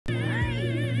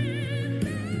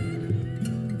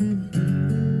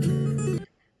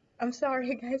I'm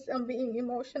sorry, guys. I'm being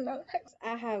emotional.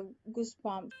 I have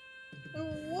goosebumps.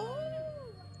 Whoa.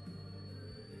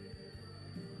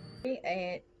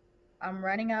 I'm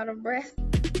running out of breath.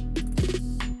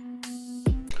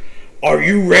 Are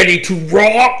you ready to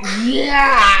rock?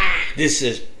 Yeah. This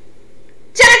is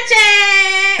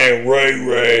Cha-cha! and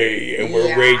Ray, and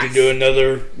we're ready to Yes. do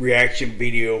another reaction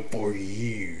video for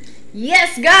you.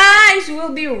 Yes, guys,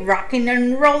 we'll be rocking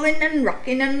and rolling again.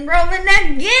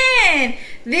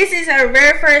 This is our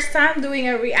very first time doing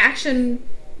a reaction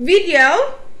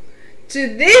video to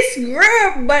this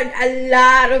group, but a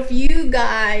lot of you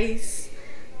guys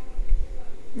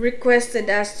requested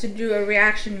us to do a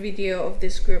reaction video of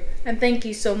this group, and thank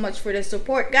you so much for the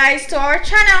support, guys, to our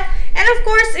channel. And of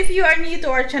course, if you are new to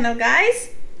our channel, guys,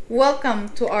 welcome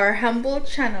to our humble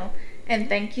channel, and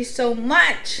thank you so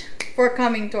much for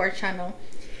coming to our channel.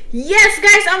 Yes,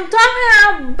 guys, I'm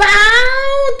talking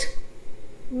about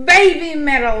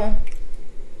Babymetal.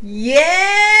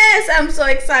 Yes, I'm so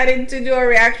excited to do a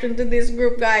reaction to this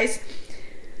group, guys.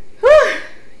 Whew.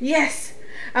 Yes,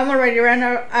 I'm already run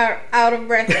out of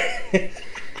breath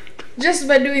just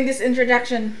by doing this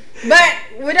introduction. But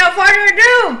without further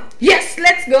ado, yes,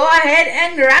 let's go ahead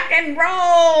and rock and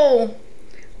roll.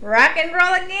 Rock and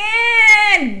roll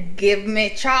again. Give me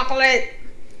chocolate.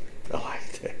 I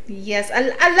like that. Yes, I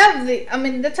love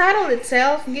the title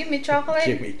itself, Give Me Chocolate.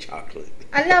 Give me chocolate.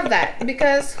 I love that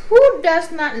because who does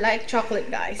not like chocolate,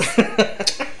 guys?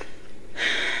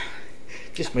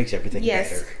 Just makes everything Yes.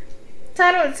 better.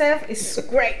 Title itself is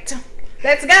great.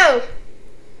 Let's go.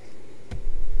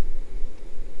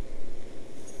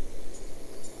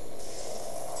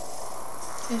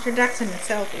 Introduction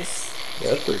itself is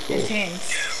Yeah, that's pretty cool.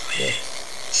 intense. Yeah.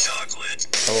 Chocolate.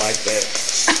 I like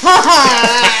that.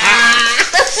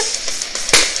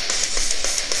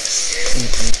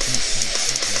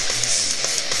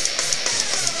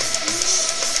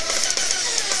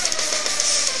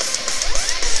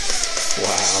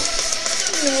 Wow.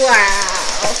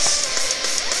 Wow.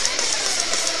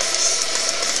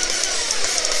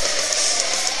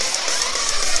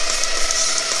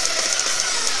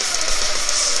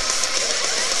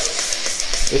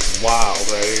 This is wild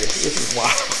right here. This is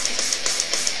wild.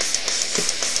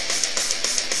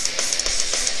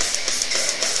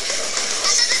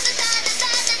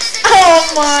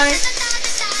 Oh my.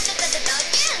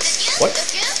 What?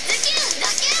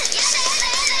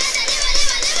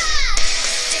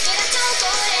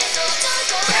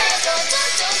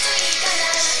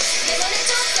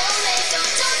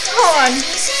 Hold on.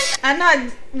 I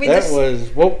know That was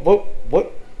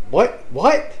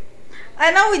what?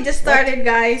 I know we just started,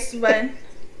 guys, but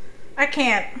I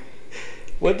can't.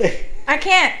 What they? I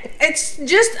can't. It's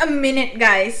just a minute,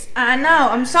 guys. I know.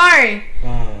 I'm sorry.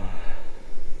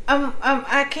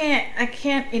 I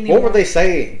can't anymore. What were they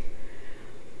saying?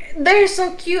 They're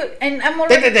so cute, and I'm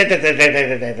already. Yes,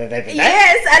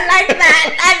 Yes, I like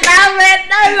that. I love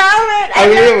it. I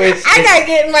mean, it's- I gotta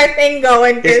get my thing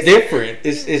going. It's different.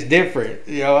 It's different.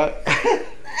 You know what?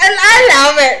 I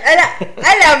love it.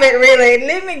 I love it, really.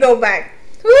 Let me go back.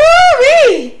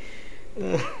 Woo-wee!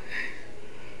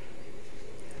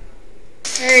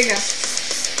 There you go.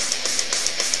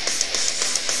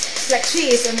 Like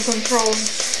she is in control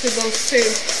to those two.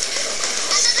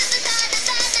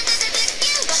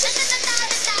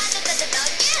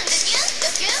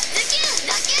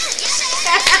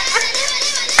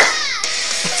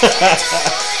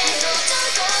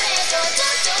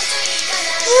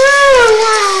 Oh,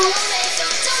 wow.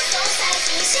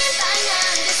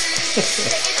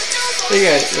 They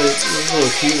got those little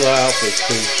cute little outfits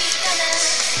too.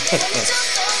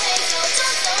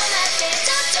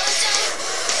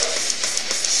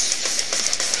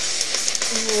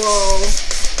 Whoa.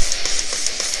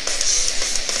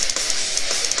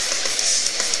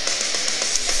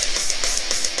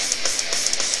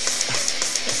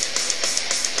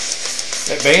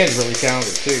 That band's really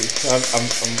talented too. I'm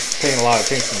paying a lot of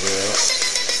attention to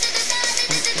that.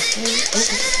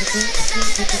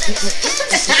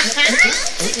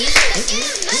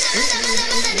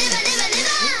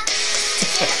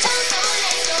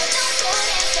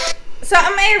 So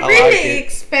am I I really like it.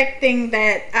 expecting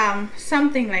that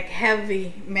something like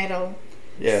heavy metal,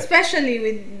 Yeah. especially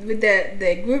with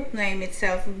the group name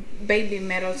itself,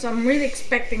 Babymetal. So I'm really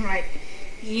expecting like,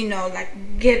 you know,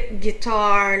 like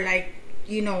guitar, like,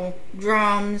 you know,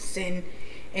 drums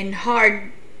and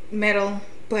hard metal.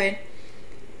 But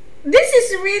this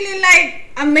is really like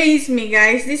amazed me,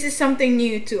 guys. This is something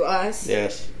new to us.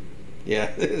 Yes.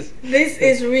 Yeah. This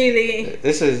is really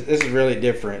This is really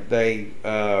different.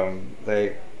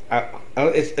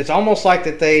 It's almost like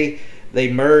that they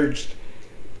merged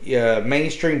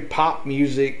mainstream pop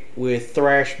music with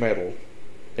thrash metal,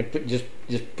 and just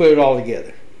put it all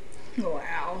together.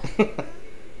 Wow.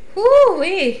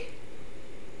 Woo-wee.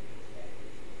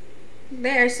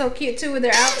 They are so cute too with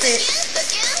their outfits.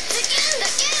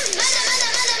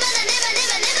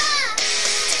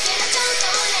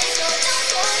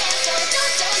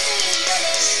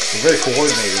 They're very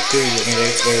coordinated too. I mean,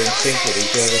 they're in sync with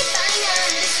each other.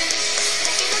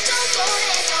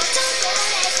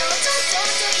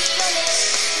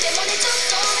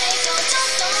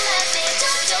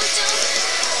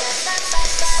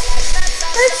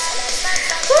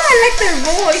 Oh, I like their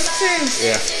voice too.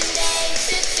 Yeah.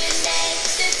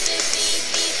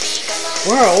 I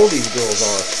wonder how old these girls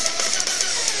are.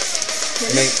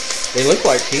 I mean, they look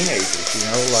like teenagers, you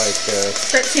know, like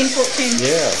 13, 14.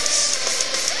 Yeah.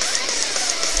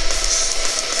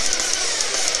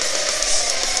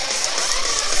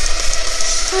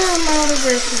 Oh, my older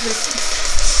verse is this.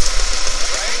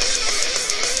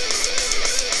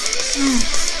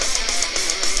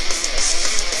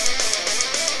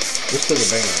 Just to the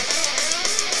band.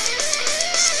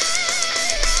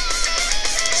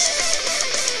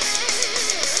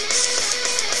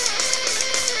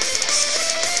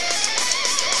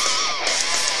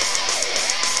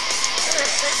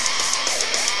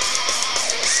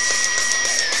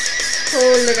 Oh,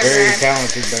 look at Very that.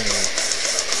 talented band.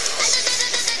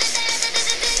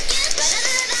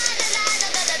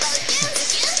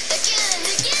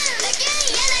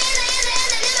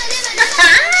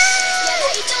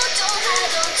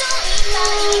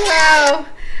 Wow.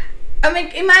 I mean,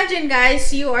 imagine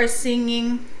guys, you are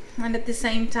singing and at the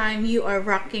same time you are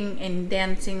rocking and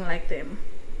dancing like them.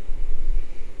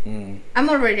 I'm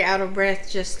already out of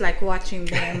breath just like watching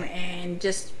them and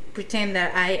just pretend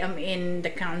that I am in the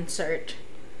concert.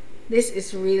 This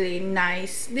is really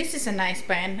nice. This is a nice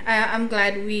band. I'm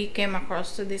glad we came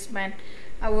across to this band.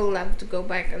 I would love to go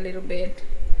back a little bit.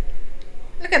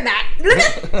 Look at that. Look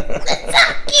at it's so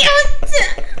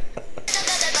cute.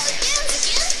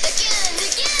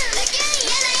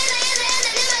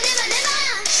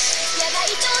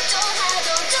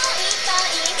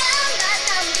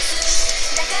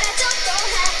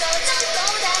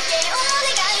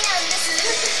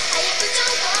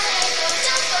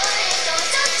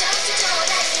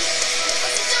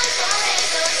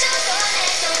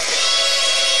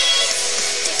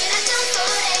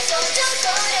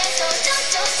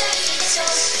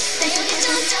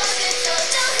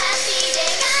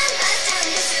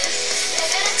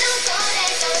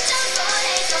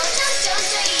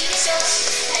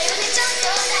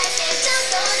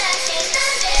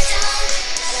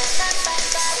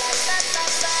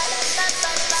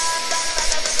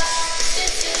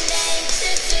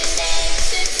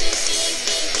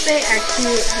 They are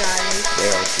cute, guys. They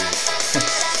are cute.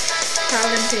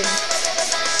 Talented.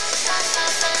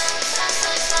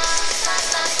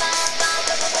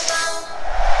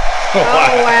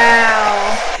 Oh,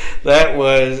 wow. That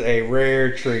was a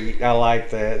rare treat. I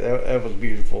like that. That was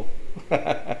beautiful.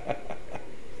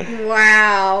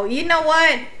 Wow. You know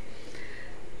what?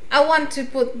 I want to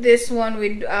put this one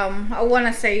with I want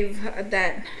to save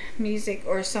that music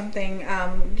or something,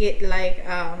 get like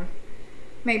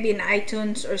maybe in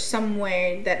iTunes or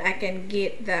somewhere that I can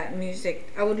get that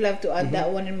music. I would love to add that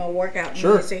one in my workout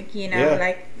music, you know,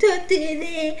 like yeah,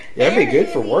 that'd be good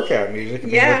for workout music. I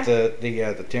mean,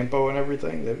 with the tempo and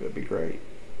everything, that would be great.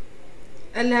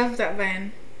 I love that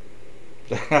band.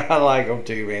 I like them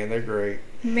too, man. They're great.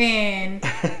 Man,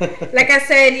 like I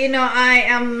said, you know, I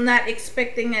am not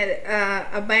expecting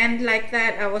a band like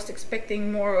that. I was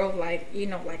expecting more of like, you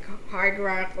know, like hard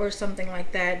rock or something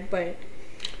like that, but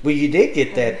well, you did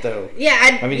get that though.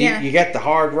 Yeah, I mean, you got the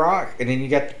hard rock, and then you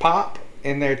got the pop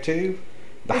in there too.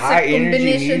 The high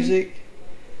energy music.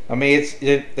 I mean,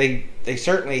 they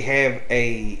certainly have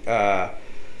a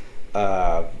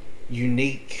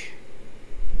unique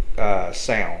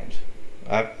sound.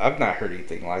 I've not heard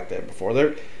anything like that before.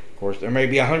 Of course, there may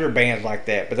be 100 bands like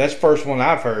that, but that's the first one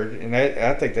I've heard, and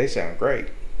I think they sound great.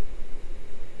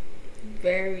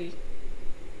 Very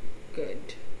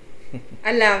good.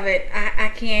 I love it. I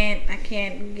can't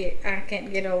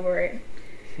get over it.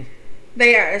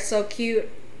 They are so cute.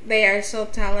 They are so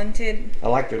talented. I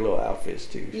like their little outfits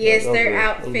too. Yes, their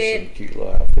outfit. Those are some cute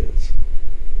little outfits.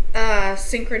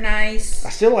 Synchronized. I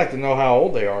still like to know how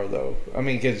old they are, though. I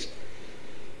mean, because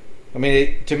to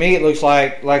me it looks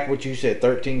like what you said,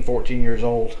 13, 14 years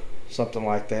old, something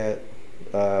like that.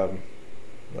 But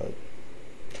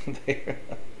they're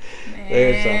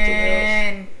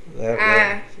something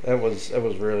else. That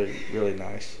was really, really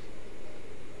nice.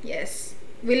 Yes,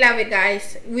 we love it,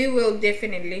 guys. We will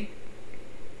definitely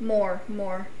more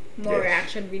Yes.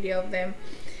 reaction video of them.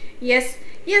 Yes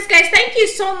guys, thank you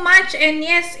so much. And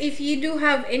yes, if you do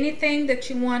have anything that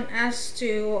you want us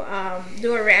to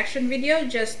do a reaction video,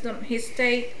 just don't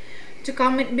hesitate to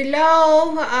comment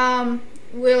below.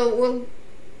 We'll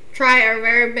try our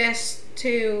very best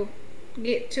to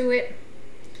get to it.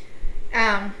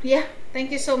 Yeah,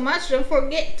 thank you so much. Don't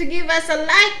forget to give us a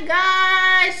like,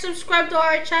 guys, subscribe to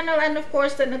our channel, and of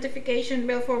course the notification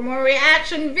bell for more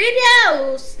reaction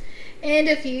videos in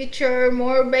the future.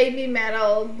 More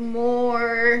Babymetal,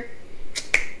 more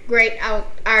great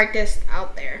artists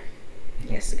out there.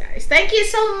 Yes guys, thank you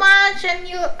so much, and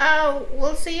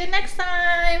we'll see you next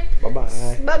time. Bye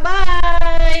bye. Bye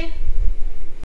bye.